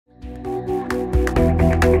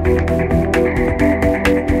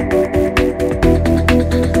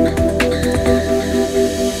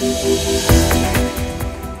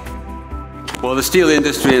the steel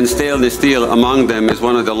industry and stainless steel among them is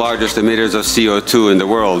one of the largest emitters of CO2 in the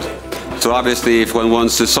world. So obviously if one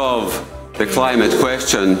wants to solve the climate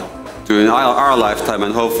question during our lifetime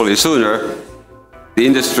and hopefully sooner, the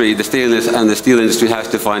industry, the stainless and the steel industry has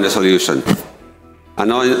to find a solution. I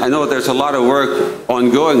know there's a lot of work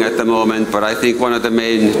ongoing at the moment, but I think one of the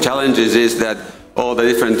main challenges is that all the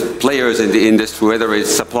different players in the industry, whether it's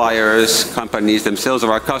suppliers, companies themselves,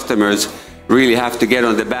 or our customers, really have to get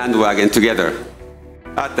on the bandwagon together.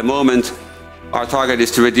 At the moment, our target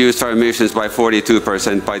is to reduce our emissions by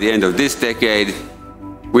 42% by the end of this decade.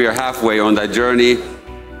 We are halfway on that journey.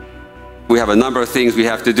 We have a number of things we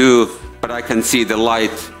have to do, but I can see the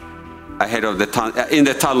light ahead of in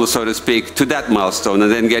the tunnel, so to speak, to that milestone.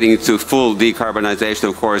 And then getting to full decarbonization,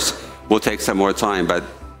 of course, will take some more time. But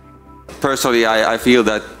personally, I feel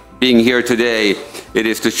that being here today, it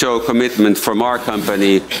is to show commitment from our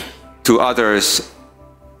company to others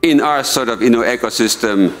in our sort of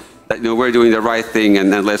ecosystem that we're doing the right thing,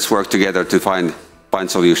 and then let's work together to find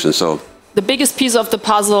solutions. So the biggest piece of the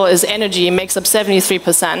puzzle is energy. It makes up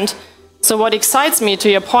 73%. So what excites me, to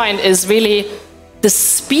your point, is really the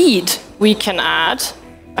speed we can add,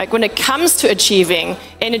 like when it comes to achieving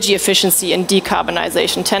energy efficiency and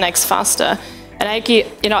decarbonization 10x faster. And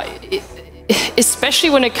especially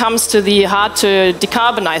when it comes to the hard to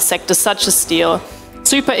decarbonize sectors such as steel,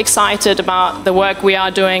 super excited about the work we are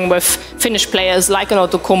doing with Finnish players like an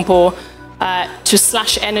Outokumpu to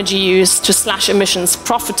slash energy use, to slash emissions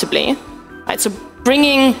profitably. Right? So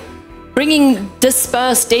bringing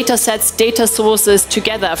dispersed data sets, data sources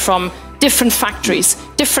together from different factories,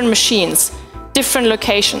 different machines, different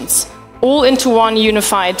locations, all into one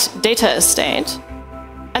unified data estate.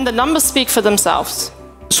 And the numbers speak for themselves.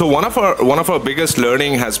 So one of our biggest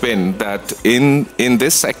learning has been that in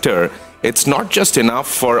this sector, it's not just enough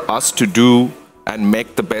for us to do and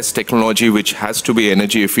make the best technology which has to be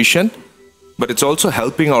energy efficient, but it's also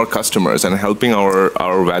helping our customers and helping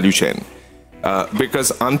our value chain.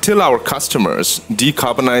 Because until our customers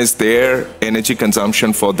decarbonize their energy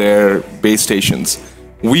consumption for their base stations,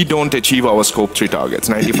 we don't achieve our Scope 3 targets.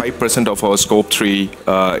 95% of our Scope 3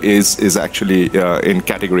 is actually in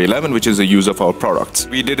Category 11, which is the use of our products.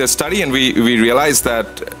 We did a study and we realized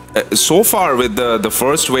that so far with the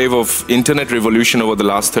first wave of internet revolution over the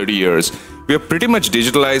last 30 years, we have pretty much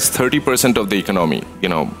digitalized 30% of the economy,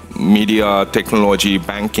 media, technology,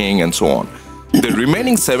 banking, and so on. The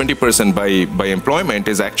remaining 70% by employment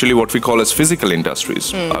is actually what we call as physical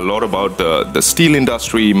industries. A lot about the steel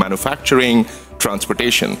industry, manufacturing,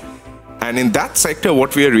 transportation. And in that sector,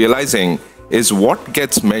 what we are realizing is what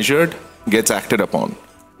gets measured gets acted upon.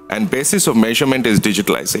 And basis of measurement is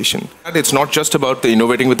digitalization. And it's not just about the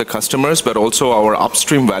innovating with the customers, but also our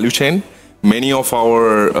upstream value chain. Many of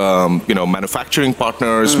our manufacturing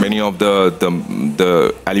partners, many of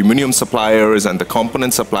the aluminum suppliers and the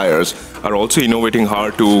component suppliers are also innovating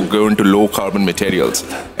hard to go into low carbon materials.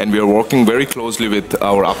 And we are working very closely with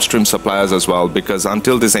our upstream suppliers as well, because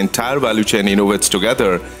until this entire value chain innovates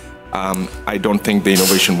together, I don't think the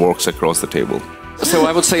innovation works across the table. So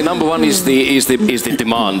I would say number one is the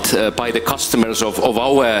demand by the customers of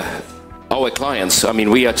our clients. I mean,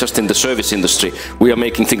 we are just in the service industry. We are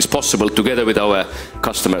making things possible together with our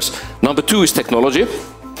customers. Number two is technology.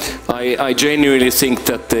 I genuinely think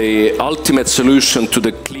that the ultimate solution to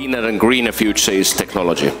the cleaner and greener future is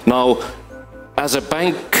technology. Now, as a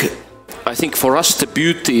bank, I think for us the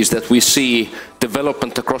beauty is that we see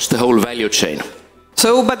development across the whole value chain.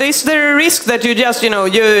 So, but is there a risk that you just,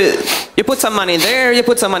 you put some money there, you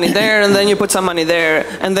put some money there, and then you put some money there,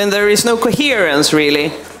 and then there is no coherence really?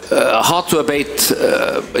 Hard to abate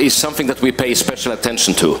is something that we pay special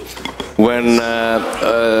attention to. When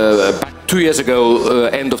back 2 years ago,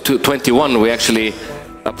 end of 2021, we actually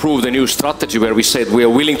approved a new strategy where we said we are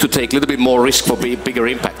willing to take a little bit more risk for bigger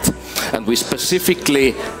impact. And we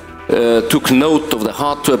specifically took note of the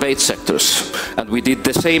hard to abate sectors. And we did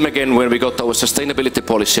the same again when we got our sustainability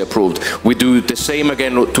policy approved. We do the same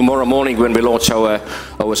again tomorrow morning when we launch our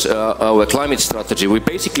climate strategy. We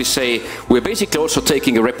basically say, we're basically also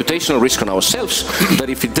taking a reputational risk on ourselves, that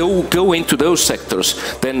if we do go into those sectors,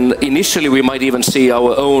 then initially we might even see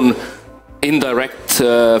our own indirect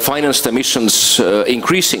financed emissions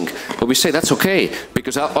increasing. But we say that's okay,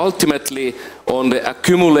 because ultimately on the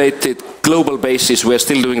accumulated global basis we're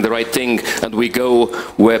still doing the right thing, and we go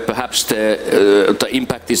where perhaps the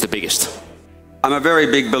impact is the biggest. I'm a very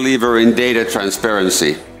big believer in data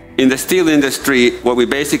transparency. In the steel industry, what we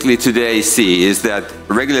basically today see is that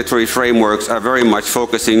regulatory frameworks are very much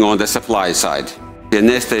focusing on the supply side.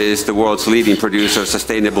 Neste is the world's leading producer of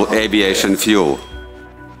sustainable aviation fuel.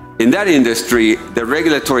 in that industry, the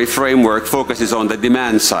regulatory framework focuses on the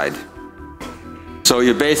demand side. So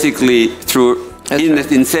you basically, through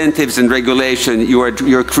incentives and regulation,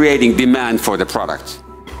 you're creating demand for the product.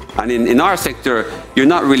 And in our sector, you're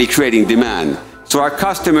not really creating demand. So our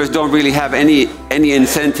customers don't really have any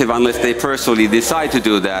incentive unless they personally decide to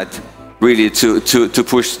do that, really to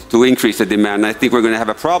push, to increase the demand. And I think we're going to have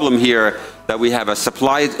a problem here that we have a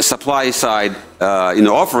supply side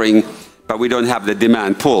offering, but we don't have the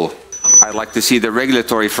demand pull. I'd like to see the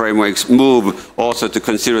regulatory frameworks move also to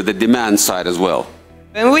consider the demand side as well.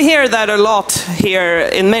 And we hear that a lot here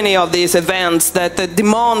in many of these events, that the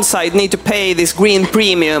demand side need to pay this green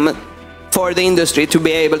premium for the industry to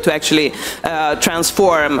be able to actually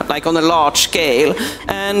transform like on a large scale.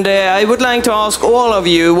 And I would like to ask all of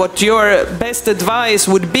you what your best advice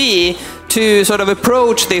would be to sort of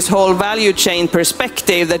approach this whole value chain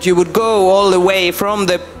perspective, that you would go all the way from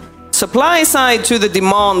the supply side to the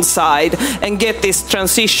demand side and get this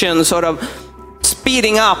transition sort of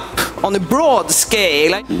speeding up on a broad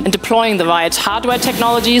scale. And deploying the right hardware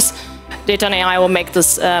technologies, data and AI will make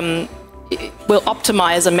this will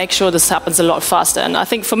optimize and make sure this happens a lot faster. And I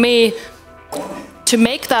think for me, to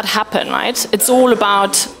make that happen, right, it's all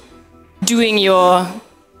about doing your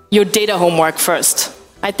data homework first.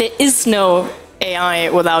 Right? There is no AI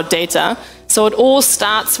without data. So it all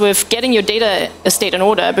starts with getting your data estate in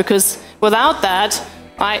order, because without that,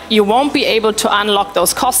 right, you won't be able to unlock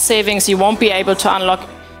those cost savings, you won't be able to unlock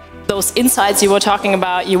those insights you were talking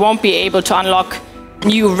about, you won't be able to unlock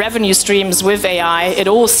new revenue streams with AI. It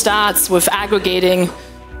all starts with aggregating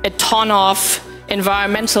a ton of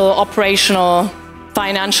environmental, operational,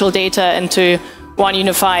 financial data into one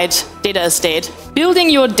unified data estate. Building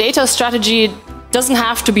your data strategy doesn't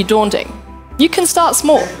have to be daunting. You can start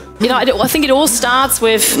small. You know, I think it all starts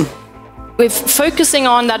with focusing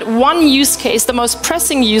on that one use case, the most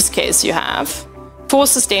pressing use case you have for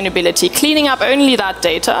sustainability, cleaning up only that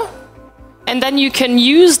data. And then you can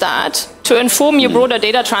use that to inform your broader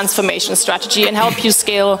data transformation strategy and help you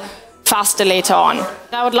scale faster later on.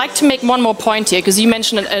 I would like to make one more point here, because you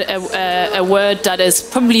mentioned a word that is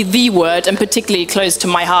probably the word and particularly close to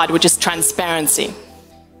my heart, which is transparency.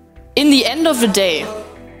 In the end of the day,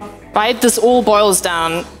 right, this all boils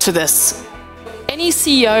down to this. Any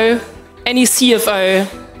CEO, any CFO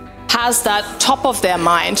has that top of their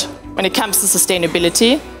mind when it comes to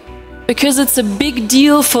sustainability, because it's a big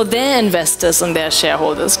deal for their investors and their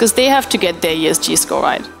shareholders, because they have to get their ESG score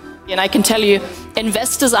right. And I can tell you,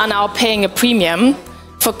 investors are now paying a premium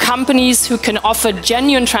for companies who can offer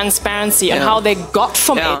genuine transparency on how they got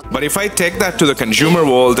from it. But if I take that to the consumer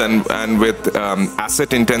world and with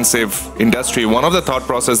asset-intensive industry, one of the thought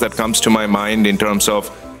process that comes to my mind in terms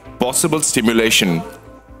of possible stimulation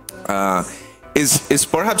is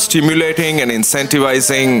perhaps stimulating and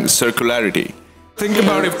incentivizing circularity. Think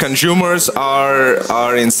about if consumers are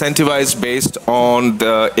incentivized based on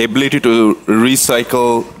the ability to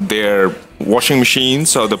recycle their washing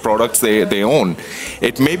machines or the products they own.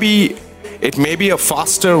 It may be a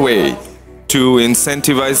faster way to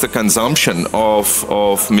incentivize the consumption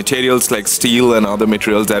of materials like steel and other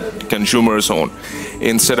materials that consumers own,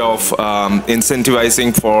 instead of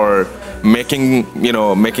incentivizing for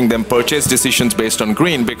making them purchase decisions based on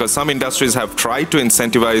green, because some industries have tried to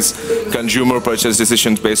incentivize consumer purchase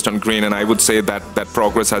decisions based on green, and I would say that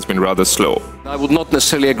progress has been rather slow. I would not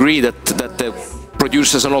necessarily agree that the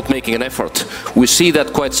producers are not making an effort. We see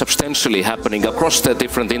that quite substantially happening across the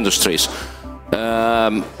different industries.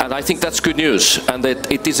 And I think that's good news, and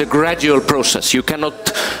that it is a gradual process. You cannot,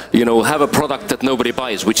 have a product that nobody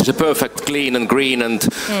buys, which is a perfect clean and green, and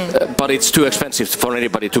but it's too expensive for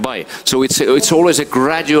anybody to buy. So it's always a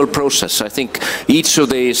gradual process. I think each of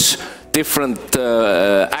these different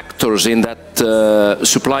actors in that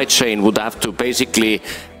supply chain would have to basically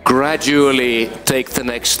gradually take the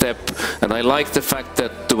next step, and I like the fact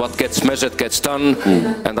that what gets measured gets done,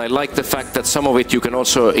 and I like the fact that some of it you can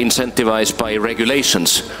also incentivize by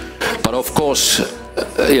regulations. But of course,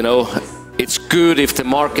 it's good if the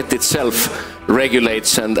market itself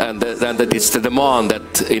regulates and that it's the demand that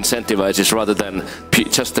incentivizes rather than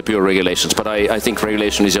just the pure regulations. But I think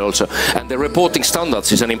regulation is also, and the reporting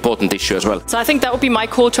standards is an important issue as well. So I think that would be my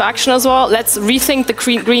call to action as well. Let's rethink the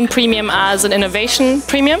green premium as an innovation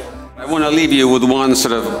premium. I want to leave you with one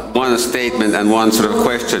statement and one sort of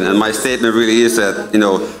question. And my statement really is that,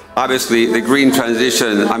 obviously the green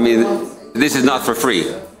transition, this is not for free.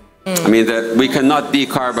 That we cannot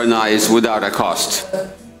decarbonize without a cost.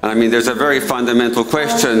 And there's a very fundamental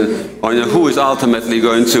question on who is ultimately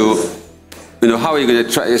going to, how are you going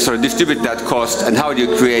to sort of distribute that cost, and how do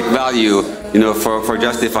you create value, for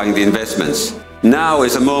justifying the investments. now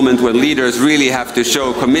is a moment when leaders really have to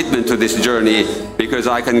show commitment to this journey, because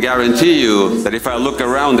I can guarantee you that if I look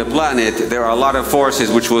around the planet, there are a lot of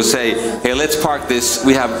forces which will say, hey, let's park this,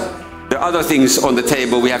 there are other things on the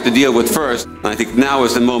table we have to deal with first. And I think now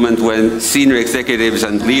is the moment when senior executives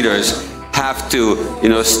and leaders have to,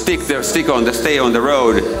 stay on the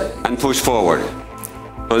road and push forward.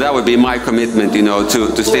 So that would be my commitment,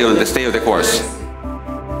 to stay on the course.